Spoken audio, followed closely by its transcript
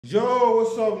Yo,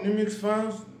 what's up, Nmixx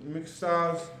fans,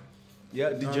 Mixers, yeah,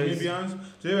 DJs. Namibians.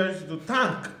 Today we're ready to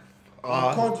Tank.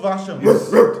 Uncut version.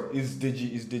 Is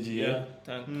Digi, yeah,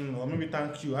 Tank. Or maybe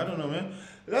Thank You. I don't know, man.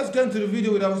 Let's get into the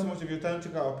video without so much of your time.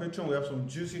 Check out our Patreon. We have some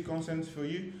juicy content for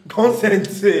you. Consent,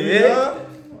 Yeah.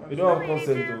 We don't have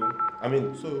consent though. I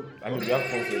mean, So we have consent. But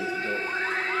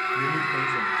we need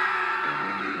content.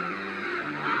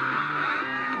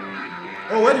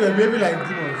 Oh, why do we baby like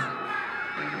demons?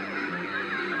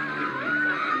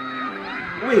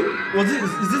 wait, was it?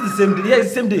 Is this the same day? Yeah, it's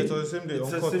the same day. It was the same day. It's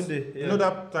the Uncut. same day. Yeah. You know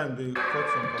that time they cut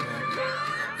some performance.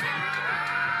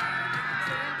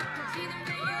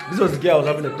 This was the girl I was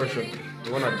having a crush on.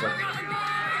 The one at the back.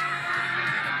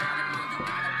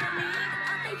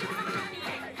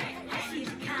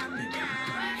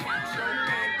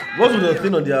 What was the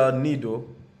thing on their knee though?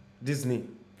 This knee.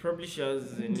 Probably she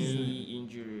has a knee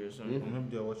injury or something. Maybe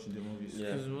they're watching the movies.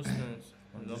 Yeah. Because most times,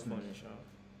 I'm not funny, sha.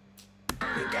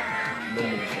 No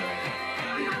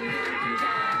movie.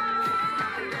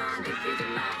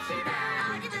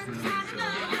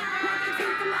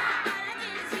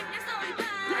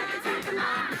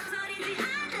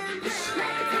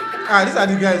 Ah, these are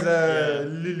the guys,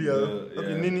 Lily. Yeah,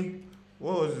 Okay, yeah. Nini.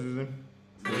 What was his name?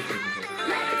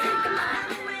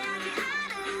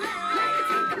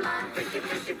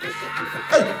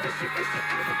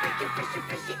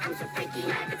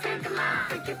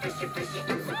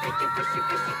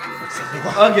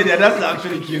 Okay, yeah, that's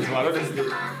actually cute, man. Honestly.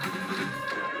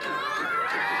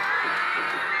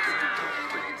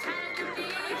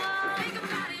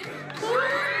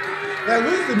 Like,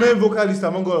 who's the main vocalist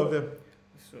among all of them?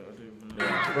 So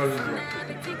I don't even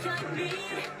know.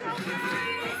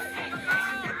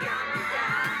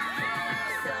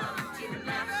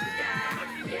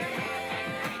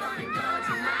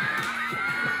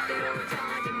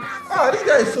 Ah, this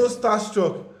guy is so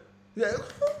starstruck. Yeah.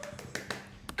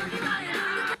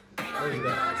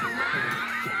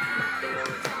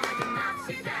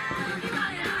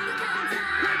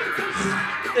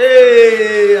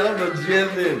 Hey, I'm a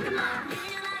gentleman.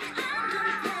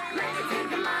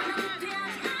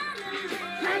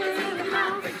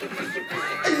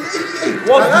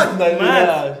 What's this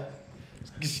mad?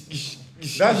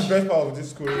 That's the best part of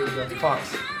this choreography.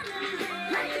 Facts.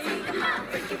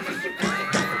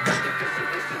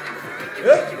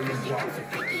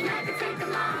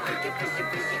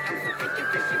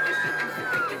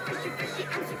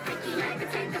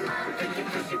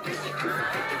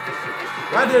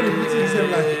 Why are they repeating the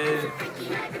same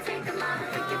line?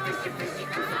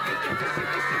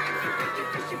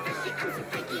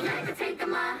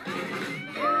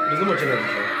 There's not much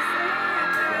energy.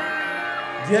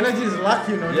 The energy is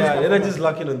lacking on Yeah, this the energy is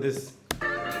lacking on this.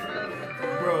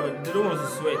 Bro, they don't want to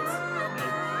sweat.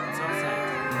 Like, it's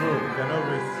outside. Bro, you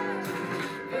cannot wait.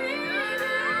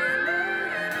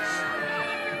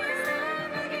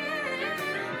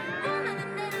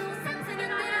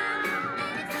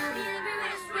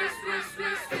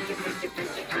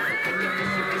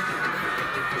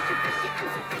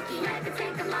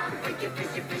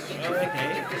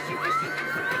 Okay.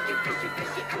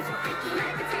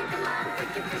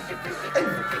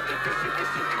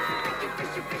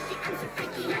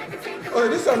 Oh,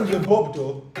 this song is a bop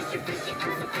though. I'm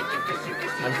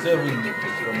serving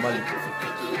from Mali.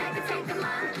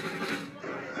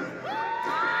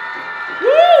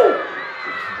 Woo!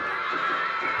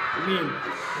 I mean,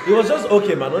 It was just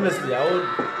okay, man. Honestly, I would.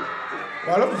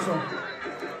 But I love the song.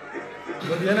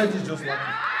 But the energy is just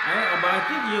lacking. but I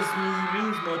think it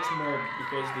means much more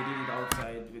because they did it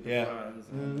outside with Yeah. the fans.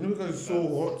 Because it's so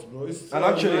hot, bro. It's And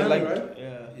actually, man, like, right?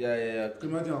 yeah. Can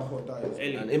you imagine how hot that is?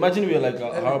 Ellie. And imagine we were like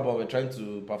a harbor, we're trying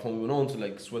to perform. We don't want to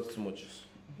like sweat too much.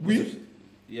 We?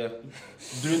 Yeah.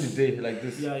 During the day, like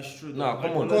this. Yeah, it's true. Nah, though.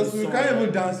 come on. Because we can't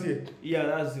even dance here. Yeah,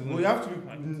 that's even. We have to be,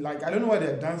 like, I don't know why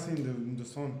they're dancing in the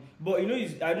sun. But you know,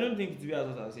 I don't think it to be as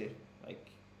hot as here. Like,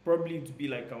 probably to be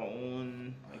like our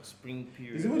own like spring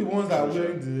period. It's even the ones that are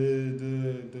wearing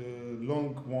the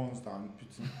long ones that I'm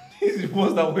putting. These the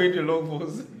ones that wearing the long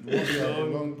ones. The ones that have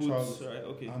long boots, trousers right?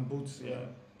 Okay. and boots. Yeah.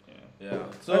 Yeah.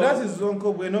 So that is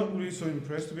Uncle. We're not really so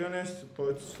impressed, to be honest,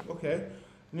 but okay.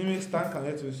 Nmixx, thank you.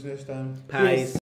 Let's see you next time. Peace.